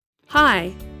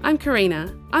Hi, I'm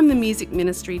Karina. I'm the Music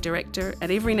Ministry Director at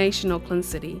Every Nation Auckland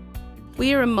City.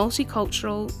 We are a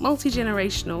multicultural,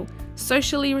 multi-generational,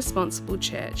 socially responsible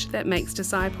church that makes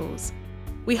disciples.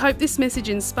 We hope this message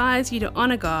inspires you to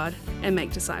honour God and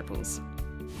make disciples.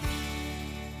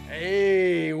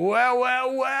 Hey,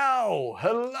 well.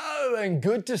 Hello and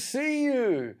good to see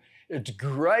you. It's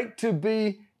great to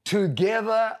be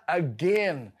together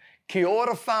again. Kia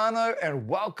ora whānau and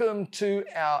welcome to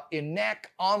our ENAC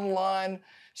online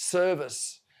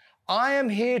service. I am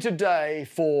here today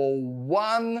for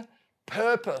one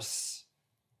purpose.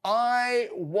 I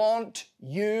want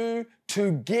you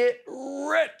to get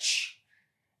rich.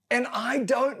 And I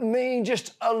don't mean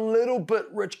just a little bit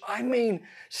rich. I mean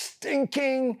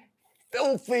stinking,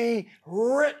 filthy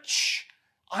rich.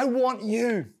 I want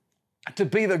you to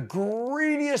be the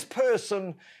greediest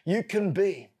person you can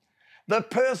be. The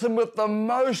person with the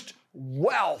most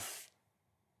wealth.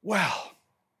 Well,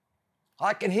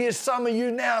 I can hear some of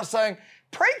you now saying,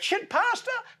 preach it,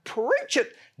 Pastor, preach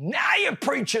it. Now you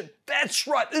preach it. That's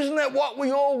right. Isn't that what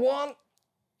we all want?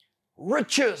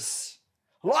 Riches.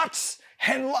 Lots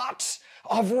and lots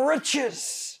of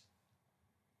riches.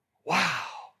 Wow.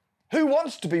 Who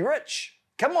wants to be rich?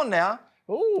 Come on now.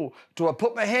 Oh, do I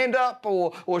put my hand up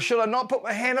or should I not put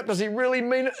my hand up? Does he really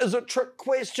mean it? Is it a trick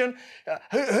question?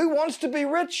 Who wants to be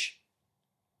rich?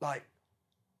 Like,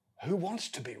 who wants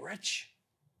to be rich?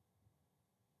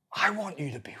 I want you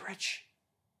to be rich.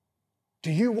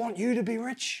 Do you want you to be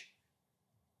rich?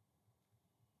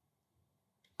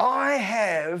 I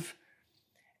have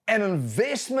an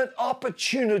investment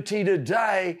opportunity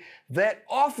today that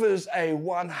offers a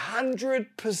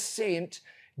 100%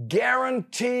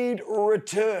 guaranteed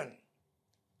return.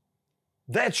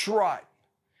 That's right.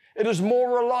 It is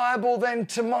more reliable than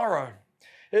tomorrow.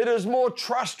 It is more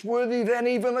trustworthy than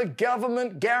even a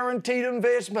government guaranteed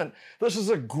investment. This is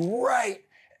a great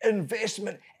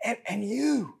investment, and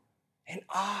you and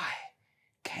I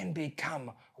can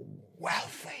become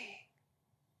wealthy.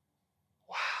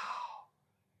 Wow.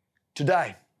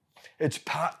 Today, it's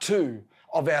part 2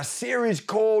 of our series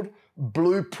called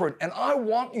Blueprint. And I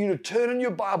want you to turn in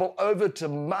your Bible over to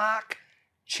Mark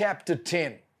chapter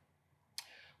 10.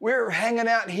 We're hanging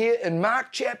out here in Mark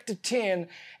chapter 10,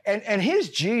 and here's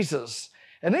Jesus.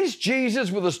 And here's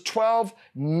Jesus with his 12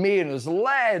 men, his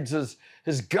lads,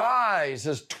 his guys,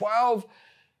 his 12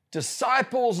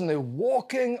 disciples, and they're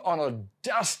walking on a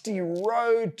dusty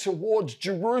road towards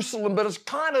Jerusalem. But it's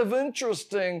kind of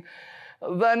interesting.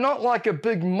 They're not like a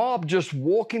big mob just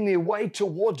walking their way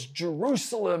towards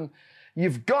Jerusalem.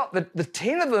 You've got the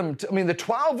 10 of them, the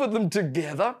 12 of them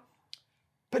together,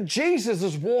 but Jesus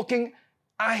is walking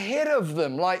ahead of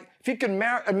them. Like, if you can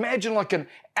imagine like an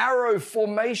arrow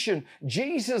formation,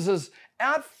 Jesus is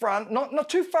out front, not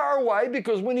too far away,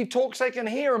 because when he talks, they can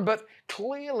hear him, but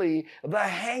clearly they're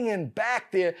hanging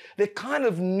back. They're kind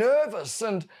of nervous,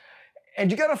 and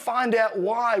you're going to find out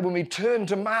why when we turn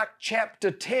to Mark chapter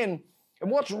 10.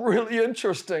 And what's really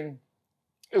interesting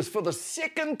is for the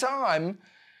second time,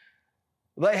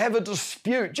 they have a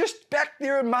dispute. Just back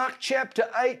there in Mark chapter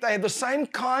 8, they have the same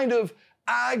kind of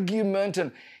argument,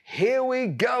 and here we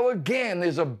go again.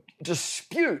 There's a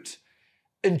dispute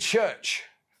in church.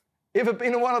 Ever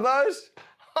been in one of those?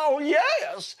 Oh,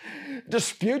 yes.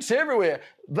 Disputes everywhere.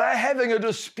 They're having a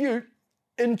dispute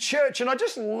in church, and I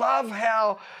just love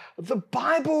how the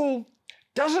Bible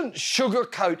doesn't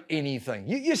sugarcoat anything.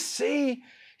 You see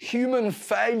human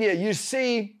failure, you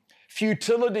see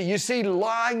futility, you see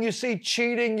lying, you see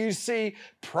cheating, you see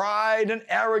pride and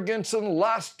arrogance and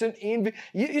lust and envy.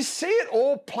 You see it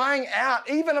all playing out,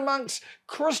 even amongst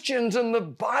Christians in the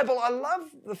Bible. I love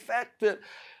the fact that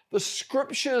the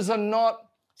scriptures are not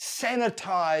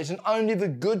sanitized and only the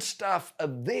good stuff are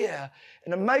there.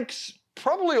 And it makes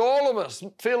probably all of us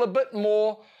feel a bit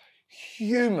more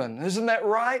human. Isn't that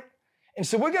right? And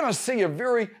so we're going to see a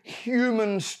very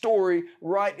human story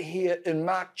right here in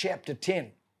Mark chapter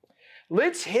 10.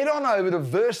 Let's head on over to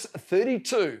verse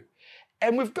 32.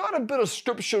 And we've got a bit of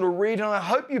scripture to read, and I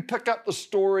hope you pick up the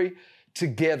story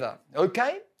together.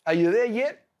 Okay? Are you there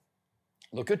yet?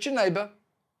 Look at your neighbor.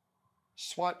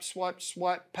 Swipe,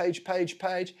 page.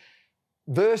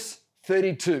 Verse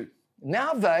 32.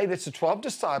 Now they, that's the 12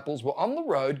 disciples, were on the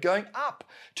road going up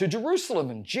to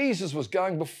Jerusalem, and Jesus was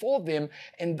going before them,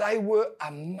 and they were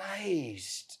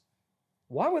amazed.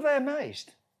 Why were they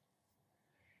amazed?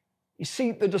 You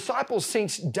see, the disciples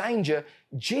sensed danger.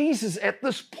 At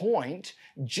this point,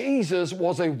 Jesus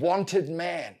was a wanted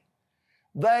man.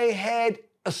 They had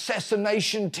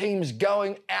assassination teams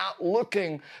going out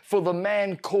looking for the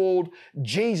man called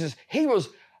Jesus. He was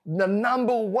the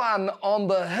number one on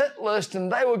the hit list,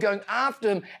 and they were going after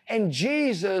him. And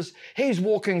Jesus, he's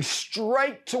walking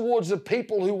straight towards the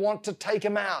people who want to take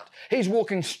him out. He's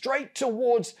walking straight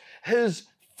towards his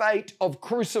fate of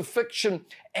crucifixion.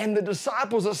 And the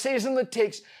disciples, it says in the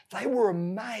text, they were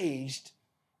amazed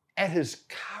at his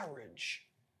courage.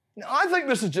 Now, I think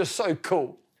this is just so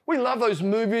cool. We love those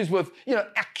movies with,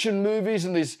 action movies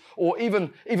and or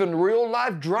even real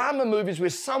life drama movies where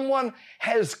someone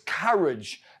has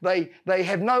courage. They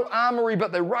have no armory,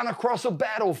 but they run across a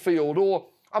battlefield. Or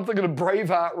I'm thinking of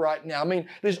Braveheart right now. I mean,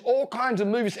 there's all kinds of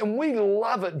movies and we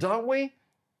love it, don't we?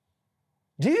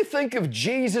 Do you think of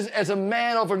Jesus as a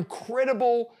man of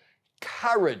incredible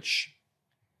courage?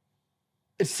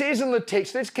 It says in the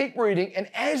text, let's keep reading, and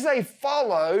as they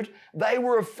followed, they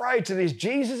were afraid. So there's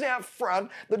Jesus out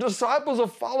front, the disciples are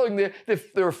following,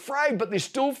 they're afraid, but they're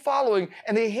still following,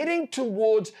 and they're heading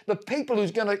towards the people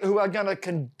who are going to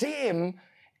condemn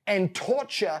and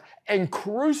torture and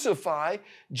crucify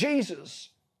Jesus.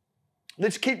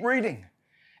 Let's keep reading.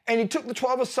 And he took the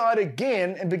 12 aside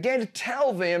again and began to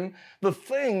tell them the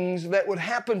things that would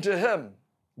happen to him.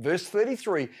 Verse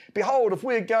 33, Behold,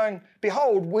 we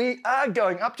are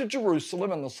going up to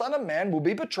Jerusalem, and the Son of Man will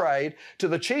be betrayed to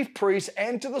the chief priests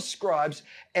and to the scribes,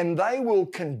 and they will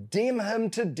condemn him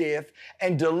to death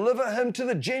and deliver him to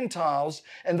the Gentiles,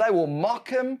 and they will mock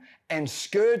him and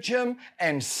scourge him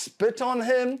and spit on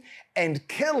him and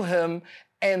kill him,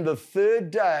 and on the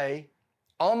third day,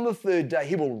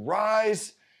 he will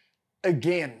rise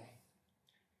again.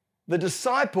 The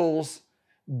disciples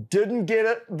didn't get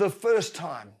it the first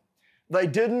time. They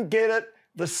didn't get it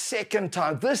the second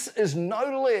time. This is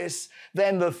no less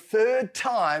than the third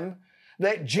time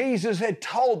that Jesus had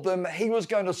told them he was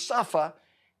going to suffer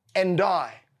and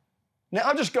die. Now,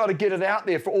 I've just got to get it out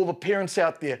there for all the parents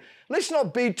out there. Let's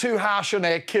not be too harsh on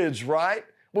our kids, right?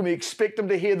 When we expect them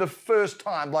to hear the first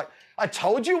time, like, I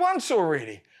told you once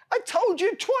already. I told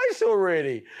you twice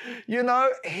already.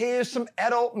 Here's some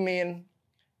adult men,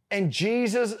 and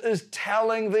Jesus is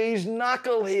telling these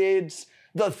knuckleheads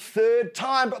the third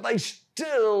time, but they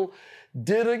still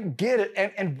didn't get it.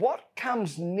 And what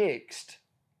comes next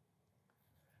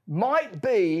might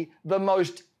be the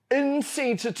most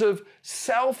insensitive,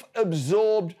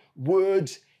 self-absorbed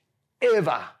words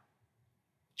ever.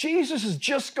 Jesus has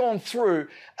just gone through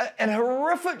a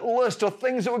horrific list of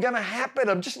things that were going to happen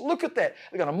to him. Just look at that.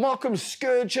 They're going to mock him,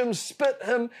 scourge him, spit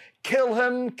him, kill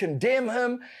him, condemn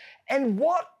him. And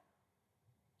what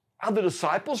are the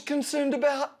disciples concerned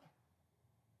about?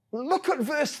 Look at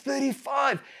verse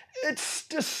 35. It's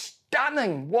just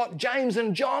stunning what James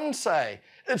and John say.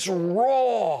 It's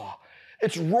raw.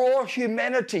 It's raw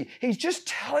humanity. He's just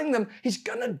telling them he's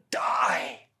going to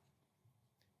die.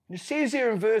 And it says here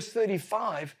in verse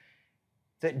 35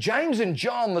 that James and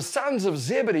John, the sons of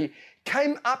Zebedee,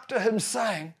 came up to him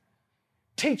saying,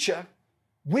 Teacher,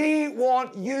 we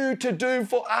want you to do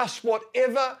for us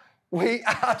whatever we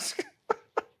ask.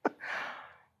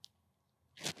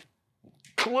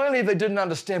 Clearly, they didn't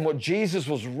understand what Jesus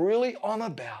was really on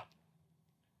about.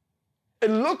 It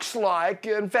looks like,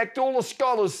 in fact, all the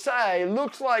scholars say, it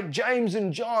looks like James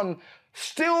and John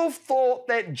still thought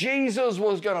that Jesus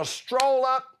was going to stroll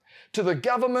up to the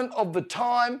government of the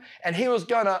time and he was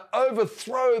going to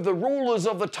overthrow the rulers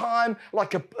of the time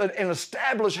and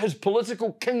establish his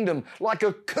political kingdom like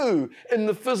a coup in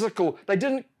the physical. They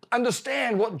didn't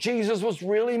understand what Jesus was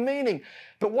really meaning.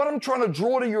 But what I'm trying to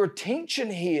draw to your attention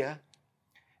here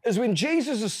is when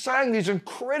Jesus is saying these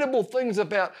incredible things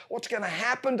about what's going to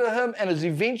happen to him and his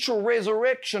eventual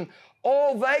resurrection,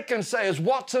 all they can say is,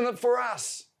 what's in it for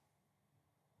us?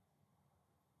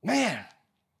 Man,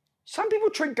 some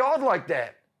people treat God like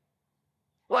that.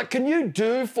 Like, can you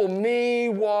do for me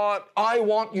what I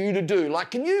want you to do?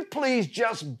 Like, can you please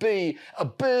just be a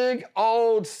big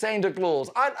old Santa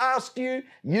Claus? I'd ask you,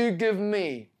 you give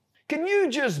me. Can you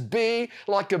just be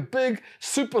like a big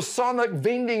supersonic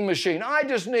vending machine? I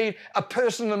just need a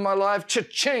person in my life,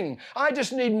 cha-ching. I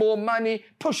just need more money,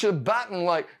 push a button,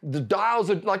 like the dials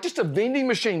are like just a vending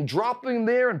machine dropping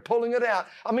there and pulling it out.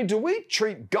 I mean, do we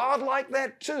treat God like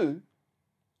that too?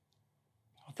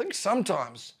 I think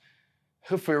sometimes,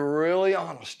 if we're really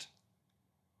honest,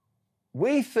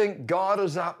 we think God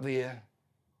is up there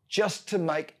just to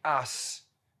make us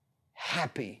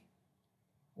happy.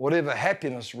 Whatever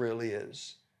happiness really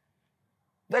is.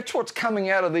 That's what's coming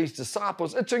out of these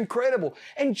disciples. It's incredible.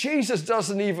 And Jesus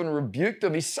doesn't even rebuke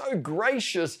them. He's so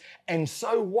gracious and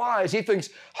so wise. He thinks,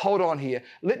 hold on here.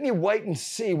 Let me wait and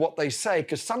see what they say,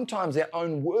 because sometimes our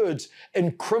own words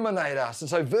incriminate us. And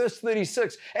so verse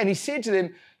 36, and he said to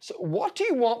them, so what do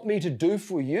you want me to do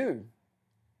for you?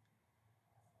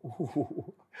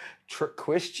 Ooh, Trick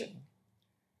question.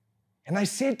 And they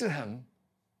said to him,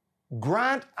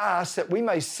 grant us that we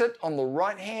may sit on the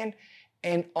right hand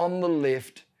and on the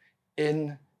left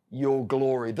in your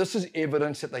glory. This is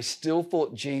evidence that they still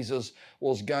thought Jesus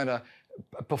was going to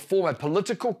perform a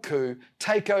political coup,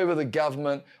 take over the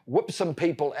government, whip some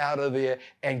people out of there,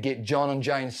 and get John and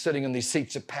Jane sitting in these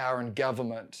seats of power in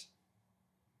government.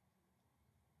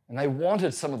 And they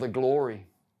wanted some of the glory.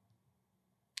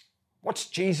 What's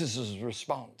Jesus'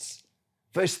 response?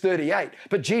 Verse 38,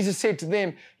 but Jesus said to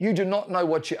them, you do not know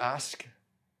what you ask.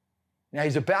 Now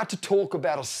he's about to talk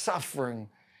about a suffering,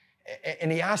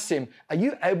 and he asks them, are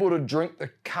you able to drink the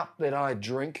cup that I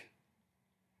drink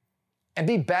and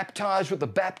be baptized with the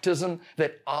baptism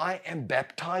that I am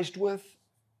baptized with?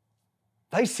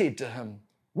 They said to him,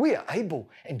 we are able.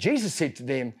 And Jesus said to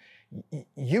them,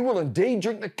 you will indeed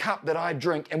drink the cup that I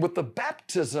drink, and with the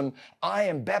baptism I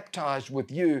am baptized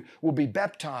with you will be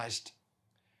baptized.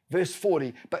 Verse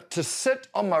 40, but to sit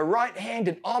on my right hand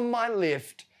and on my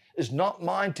left is not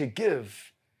mine to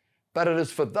give, but it is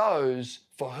for those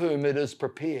for whom it is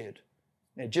prepared.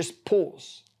 Now just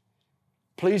pause.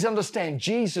 Please understand,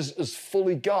 Jesus is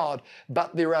fully God,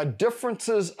 but there are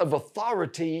differences of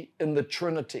authority in the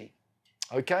Trinity.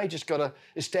 Okay, just got to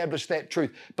establish that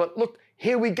truth. But look,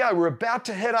 here we go. We're about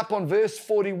to head up on verse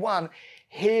 41.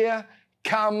 Here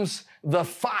comes the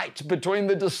fight between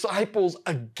the disciples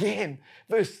again.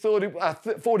 Verse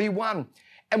 41.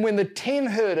 And when the 10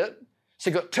 heard it, so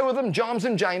you got two of them, John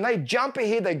and Jane, they jump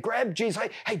ahead, they grab Jesus.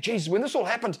 Hey, Jesus, when this all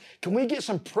happens, can we get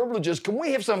some privileges? Can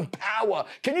we have some power?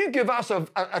 Can you give us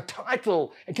a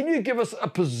title? And can you give us a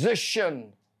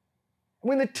position?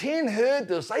 When the 10 heard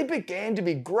this, they began to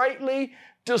be greatly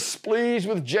displeased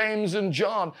with James and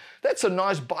John. That's a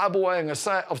nice Bible way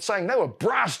of saying they were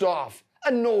brassed off,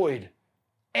 annoyed,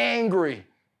 angry,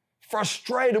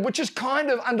 frustrated, which is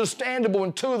kind of understandable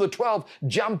when two of the 12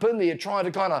 jump in there trying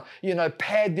to kind of,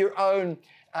 pad their own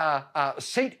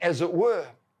seat, as it were.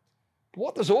 But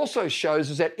what this also shows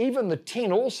is that even the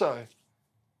 10 also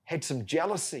had some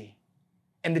jealousy.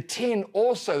 And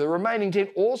the remaining 10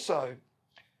 also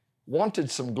wanted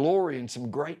some glory and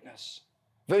some greatness.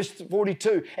 Verse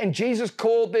 42, and Jesus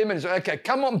called them and he said, okay,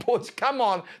 come on, boys, come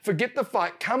on, forget the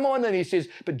fight, come on. And he says,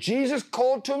 but Jesus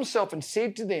called to himself and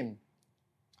said to them,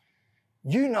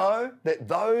 you know that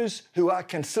those who are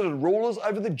considered rulers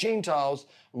over the Gentiles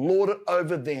lord it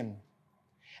over them,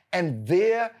 and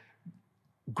their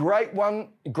great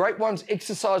ones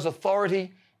exercise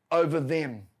authority over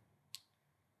them.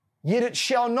 Yet it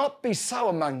shall not be so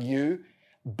among you,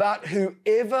 but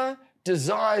whoever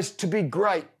desires to be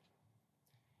great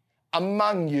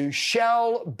among you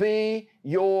shall be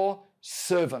your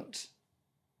servant.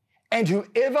 And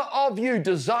whoever of you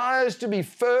desires to be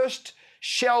first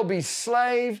shall be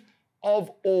slave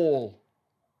of all.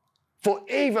 For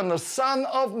even the Son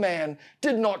of Man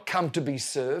did not come to be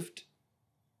served,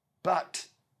 but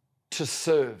to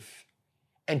serve,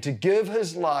 and to give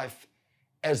his life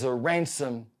as a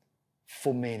ransom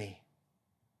for many.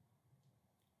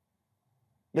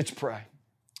 Let's pray.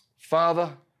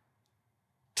 Father,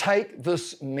 take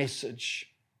this message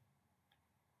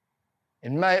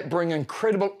and may it bring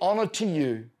incredible honor to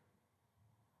you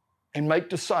and make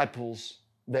disciples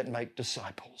that make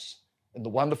disciples. In the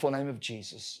wonderful name of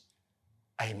Jesus,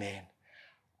 amen.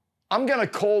 I'm going to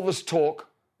call this talk,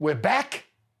 We're Back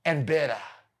and Better.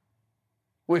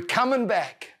 We're coming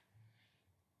back.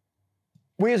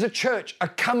 We as a church are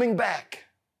coming back.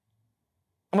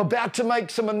 I'm about to make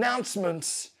some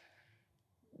announcements,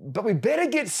 but we better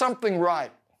get something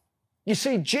right. You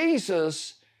see,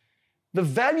 Jesus, the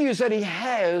values that he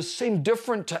has seem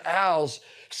different to ours.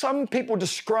 Some people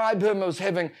describe him as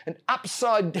having an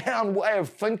upside-down way of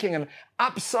thinking, an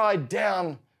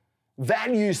upside-down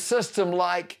value system,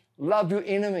 like love your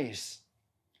enemies,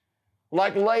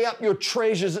 like lay up your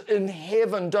treasures in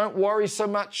heaven. Don't worry so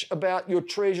much about your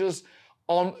treasures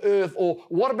on earth. Or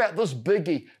what about this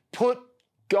biggie? Put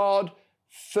God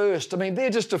first. I mean, they're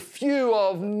just a few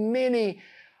of many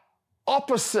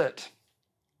opposite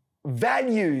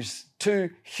values to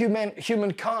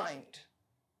humankind.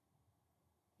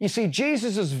 You see,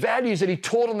 Jesus' values that he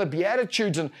taught in the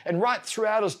Beatitudes and right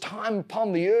throughout his time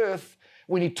upon the earth,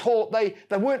 when he taught, they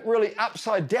weren't really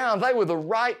upside down. They were the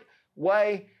right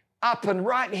way up. And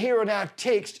right here in our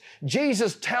text,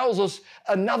 Jesus tells us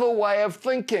another way of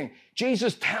thinking.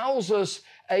 Jesus tells us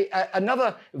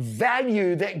another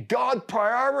value that God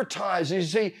prioritizes. You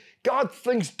see, God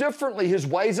thinks differently. His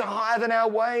ways are higher than our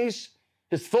ways.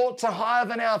 His thoughts are higher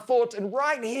than our thoughts. And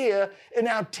right here in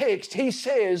our text, he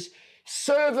says,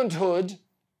 servanthood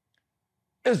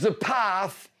is the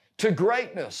path to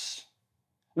greatness.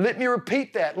 Let me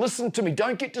repeat that. Listen to me.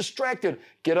 Don't get distracted.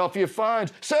 Get off your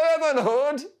phones.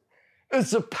 Servanthood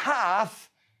is the path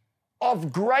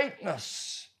of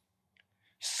greatness.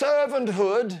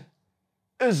 Servanthood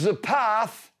is the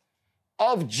path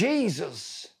of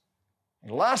Jesus.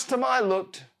 And last time I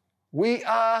looked, we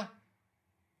are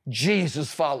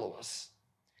Jesus followers.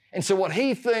 And so what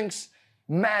he thinks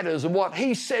matters, and what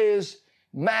he says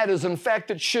matters. In fact,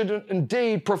 it should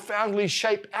indeed profoundly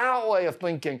shape our way of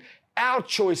thinking, our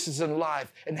choices in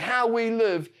life, and how we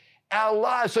live our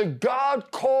lives. So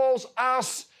God calls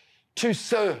us to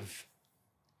serve.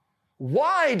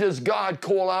 Why does God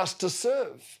call us to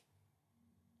serve?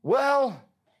 Well,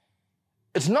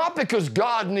 it's not because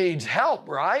God needs help,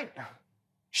 right?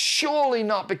 Surely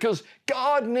not, because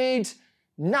God needs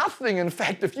nothing. In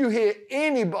fact, if you hear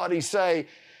anybody say,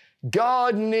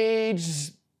 God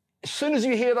needs, as soon as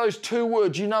you hear those two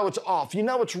words, you know it's off. You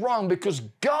know it's wrong, because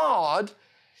God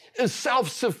is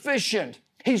self-sufficient.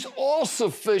 He's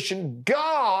all-sufficient.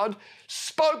 God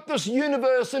spoke this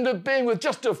universe into being with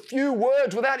just a few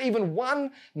words, without even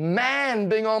one man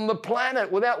being on the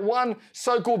planet, without one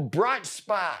so-called bright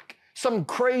spark, some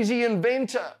crazy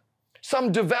inventor,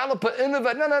 some developer,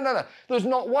 innovator. No. There's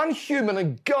not one human,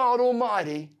 and God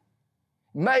Almighty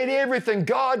made everything.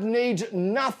 God needs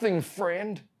nothing,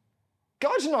 friend.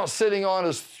 God's not sitting on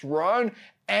his throne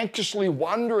anxiously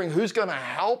wondering who's going to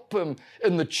help him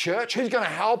in the church, who's going to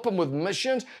help him with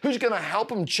missions, who's going to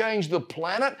help him change the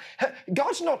planet.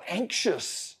 God's not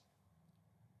anxious.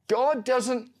 God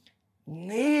doesn't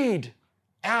need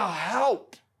our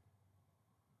help.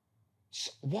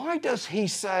 So why does he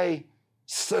say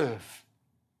serve?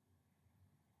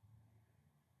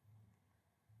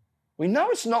 We know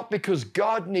it's not because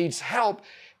God needs help,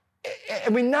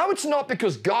 and we know it's not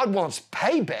because God wants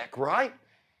payback, right?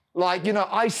 Like,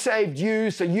 I saved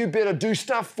you, so you better do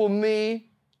stuff for me.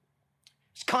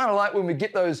 It's kind of like when we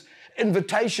get those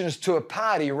invitations to a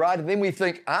party, right? And then we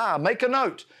think, make a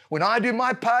note. When I do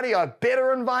my party, I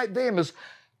better invite them as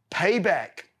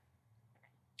payback.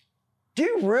 Do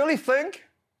you really think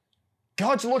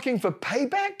God's looking for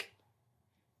payback?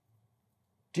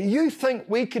 Do you think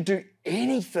we could do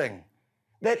anything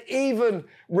that even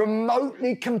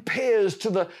remotely compares to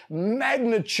the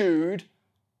magnitude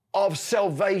of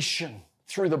salvation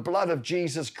through the blood of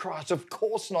Jesus Christ? Of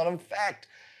course not. In fact,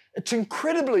 it's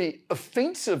incredibly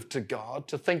offensive to God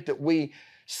to think that we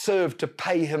serve to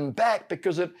pay him back,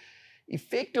 because it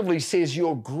effectively says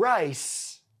your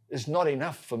grace is not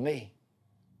enough for me.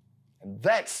 And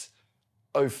that's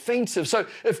offensive. So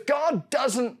if God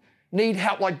doesn't need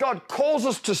help, like God calls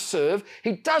us to serve,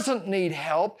 he doesn't need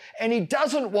help, and he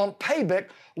doesn't want payback,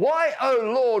 why,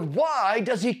 oh Lord, why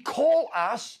does he call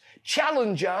us,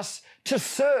 challenge us to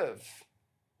serve?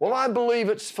 Well, I believe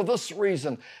it's for this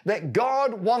reason, that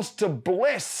God wants to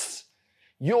bless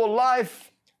your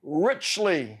life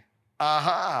richly.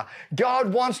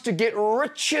 God wants to get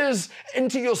riches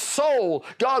into your soul.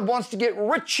 God wants to get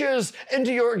riches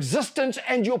into your existence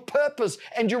and your purpose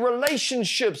and your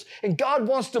relationships. And God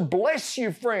wants to bless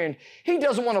you, friend. He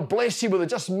doesn't want to bless you with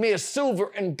just mere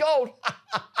silver and gold.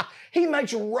 He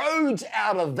makes roads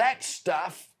out of that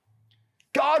stuff.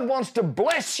 God wants to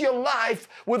bless your life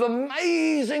with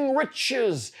amazing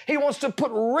riches. He wants to put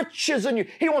riches in you.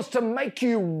 He wants to make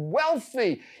you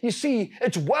wealthy. You see,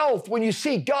 it's wealth when you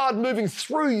see God moving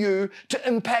through you to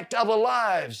impact other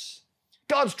lives.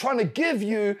 God's trying to give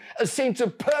you a sense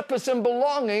of purpose and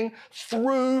belonging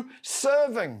through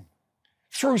serving.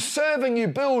 Through serving, you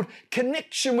build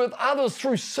connection with others.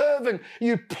 Through serving,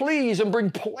 you please and bring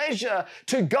pleasure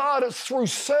to God. It's through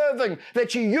serving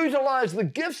that you utilize the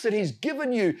gifts that he's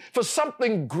given you for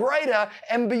something greater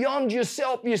and beyond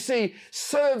yourself. You see,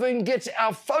 serving gets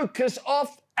our focus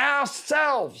off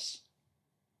ourselves.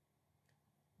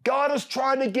 God is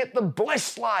trying to get the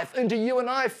blessed life into you and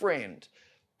I, friend,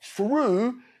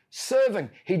 through serving.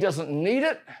 He doesn't need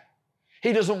it.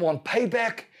 He doesn't want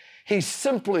payback. He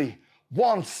simply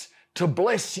wants to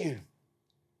bless you.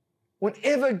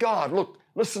 Whenever God, look,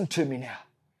 listen to me now.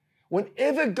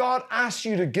 Whenever God asks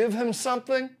you to give him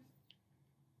something,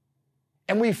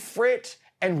 and we fret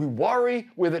and we worry,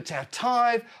 whether it's our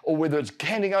tithe or whether it's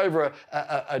handing over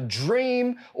a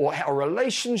dream or a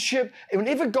relationship, and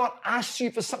whenever God asks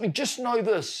you for something, just know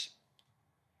this.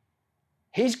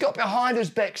 He's got behind his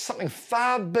back something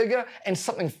far bigger and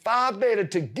something far better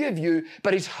to give you,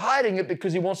 but he's hiding it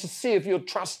because he wants to see if you'll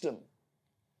trust him.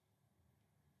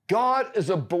 God is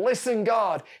a blessing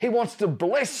God. He wants to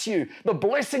bless you. The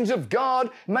blessings of God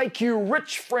make you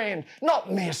rich, friend. Not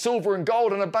mere silver and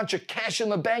gold and a bunch of cash in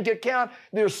the bank account.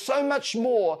 There's so much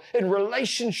more in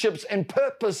relationships and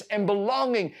purpose and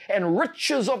belonging and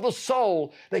riches of the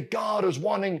soul that God is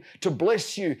wanting to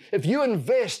bless you. If you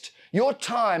invest your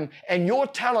time and your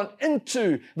talent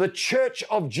into the Church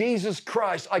of Jesus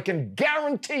Christ, I can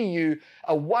guarantee you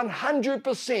a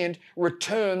 100%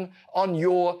 return on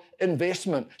your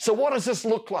investment. So what does this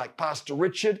look like, Pastor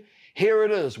Richard? Here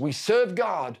it is. We serve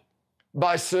God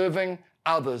by serving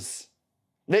others.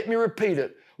 Let me repeat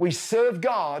it. We serve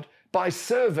God by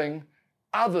serving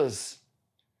others.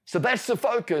 So that's the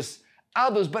focus,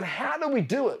 others. But how do we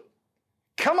do it?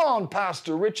 Come on,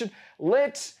 Pastor Richard.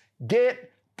 Let's get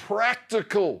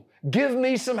practical. Give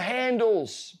me some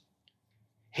handles.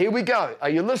 Here we go. Are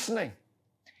you listening?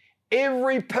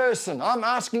 Every person, I'm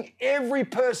asking every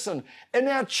person in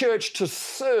our church to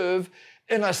serve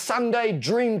in a Sunday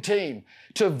dream team,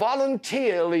 to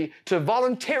voluntarily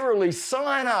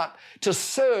sign up to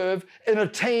serve in a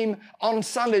team on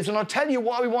Sundays. And I'll tell you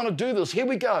why we want to do this. Here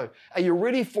we go. Are you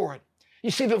ready for it? You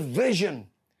see, the vision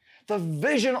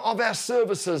of our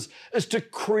services is to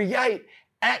create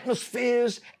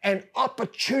atmospheres and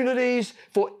opportunities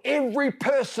for every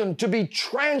person to be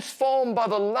transformed by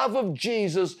the love of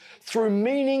Jesus through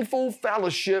meaningful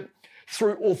fellowship,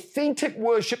 through authentic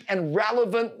worship and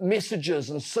relevant messages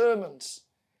and sermons.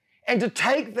 And to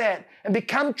take that and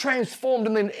become transformed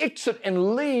and then exit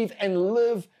and leave and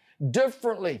live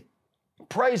differently.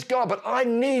 Praise God, but I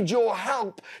need your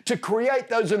help to create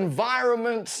those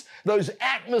environments, those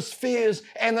atmospheres,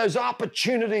 and those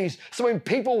opportunities. So when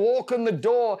people walk in the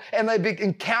door and they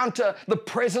encounter the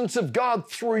presence of God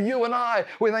through you and I,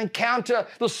 when they encounter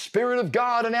the Spirit of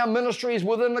God in our ministries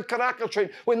within the Karaka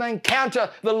Street, when they encounter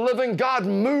the living God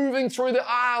moving through the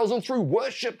aisles and through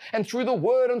worship and through the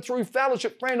Word and through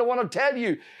fellowship, friend, I want to tell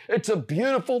you, it's a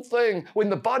beautiful thing when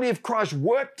the body of Christ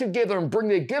work together and bring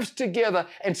their gifts together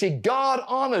and see God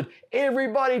honored.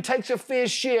 Everybody takes a fair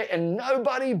share and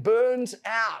nobody burns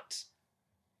out.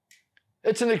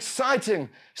 It's an exciting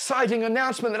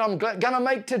announcement that I'm going to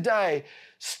make today.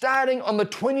 Starting on the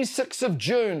 26th of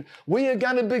June, we are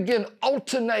going to begin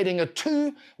alternating a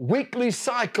 2-weekly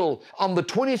cycle. On the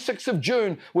 26th of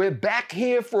June, we're back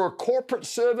here for a corporate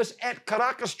service at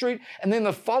Karaka Street, and then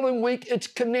the following week, it's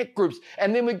connect groups.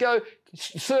 And then we go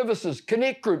services,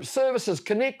 connect groups, services,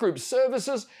 connect groups,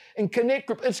 services, and connect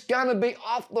group. It's going to be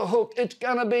off the hook. It's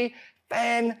going to be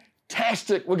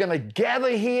fantastic. We're going to gather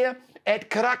here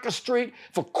at Karaka Street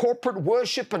for corporate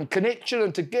worship and connection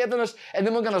and togetherness, and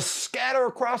then we're going to scatter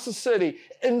across the city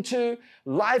into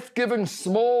life-giving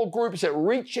small groups that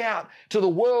reach out to the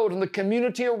world and the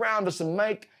community around us and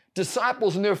make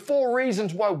disciples. And there are 4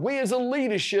 reasons why we as a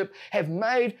leadership have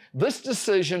made this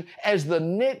decision as the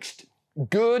next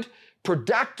good,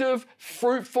 productive,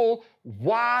 fruitful,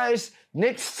 wise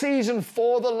next season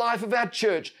for the life of our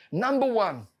church. Number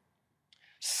 1,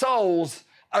 souls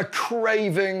are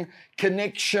craving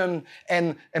connection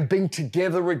and being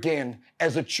together again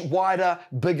as a wider,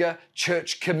 bigger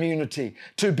church community,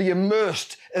 to be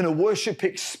immersed in a worship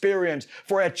experience,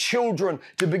 for our children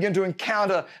to begin to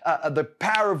encounter the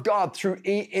power of God through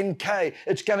ENK.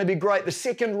 It's going to be great. The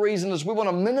second reason is we want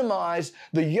to minimize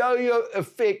the yo-yo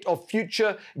effect of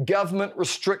future government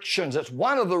restrictions. That's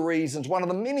one of the reasons, one of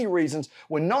the many reasons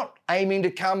we're not aiming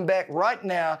to come back right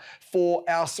now for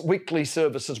our weekly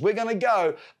services. We're going to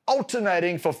go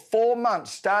alternating for 4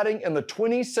 months, starting in the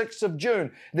 26th of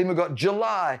June. Then we've got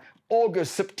July,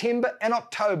 August, September, and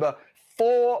October,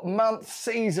 4-month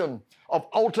season of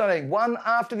alternating one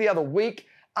after the other, week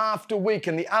after week.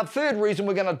 And the third reason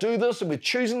we're going to do this, and we're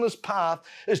choosing this path,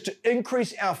 is to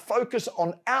increase our focus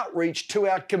on outreach to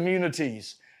our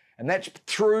communities. And that's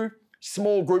through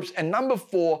small groups. And number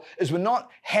 4 is we're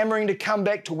not hammering to come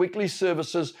back to weekly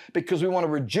services because we want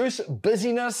to reduce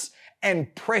busyness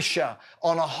and pressure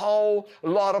on a whole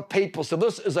lot of people. So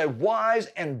this is a wise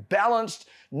and balanced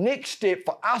next step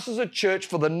for us as a church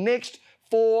for the next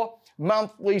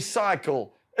 4-monthly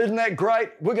cycle. Isn't that great?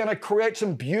 We're going to create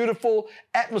some beautiful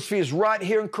atmospheres right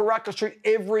here in Karaka Street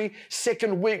every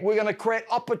second week. We're going to create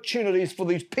opportunities for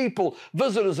these people,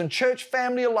 visitors and church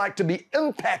family alike, to be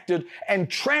impacted and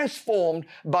transformed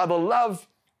by the love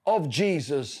of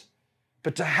Jesus.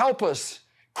 But to help us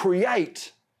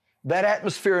create that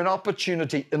atmosphere and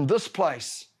opportunity in this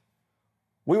place,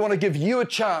 we want to give you a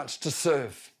chance to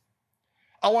serve.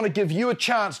 I want to give you a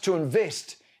chance to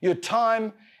invest your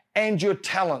time and your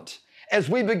talent. As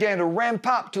we began to ramp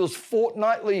up to those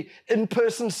fortnightly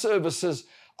in-person services,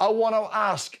 I want to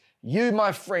ask you,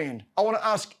 my friend, I want to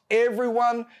ask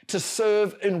everyone to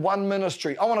serve in one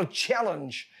ministry. I want to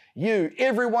challenge you,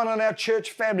 everyone in our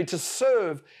church family, to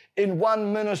serve in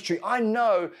one ministry. I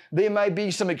know there may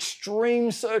be some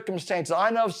extreme circumstances. I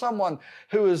know of someone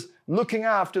who is looking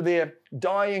after their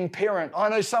dying parent. I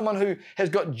know someone who has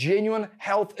got genuine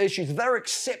health issues. They're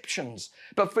exceptions.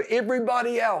 But for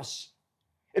everybody else,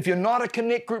 if you're not a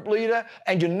Connect Group leader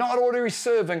and you're not already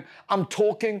serving, I'm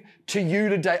talking to you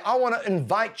today. I want to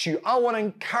invite you. I want to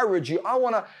encourage you. I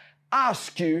want to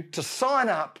ask you to sign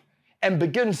up and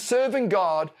begin serving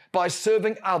God by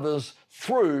serving others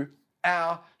through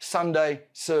our Sunday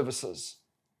services.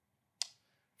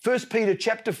 1 Peter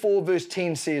chapter 4 verse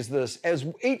 10 says this, as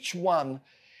each one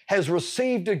has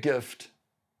received a gift,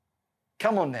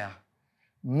 come on now,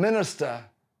 minister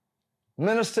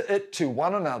it to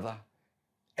one another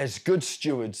as good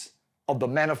stewards of the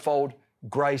manifold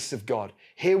grace of God.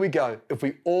 Here we go. If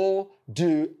we all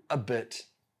do a bit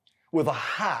with a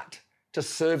heart to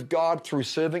serve God through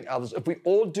serving others, if we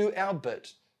all do our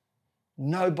bit,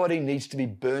 nobody needs to be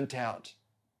burnt out.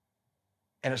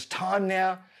 And it's time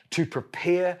now to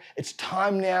prepare. It's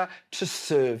time now to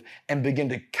serve and begin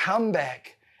to come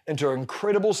back into an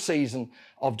incredible season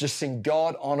of just seeing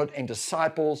God honored and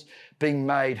disciples being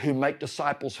made who make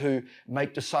disciples who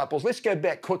make disciples. Let's go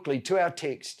back quickly to our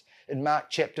text in Mark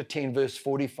chapter 10, verse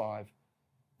 45.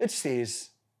 It says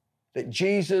that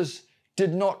Jesus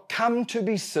did not come to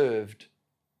be served,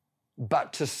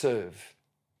 but to serve.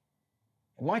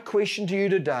 And my question to you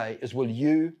today is, will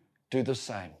you do the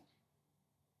same?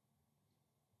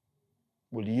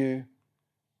 Will you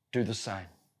do the same?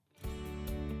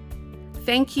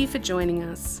 Thank you for joining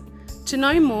us. To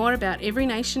know more about Every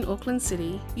Nation Auckland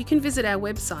City, you can visit our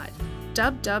website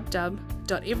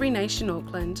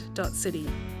www.everynationauckland.city.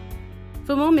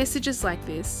 For more messages like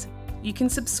this, you can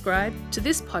subscribe to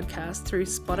this podcast through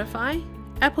Spotify,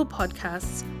 Apple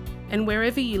Podcasts, and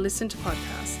wherever you listen to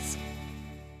podcasts.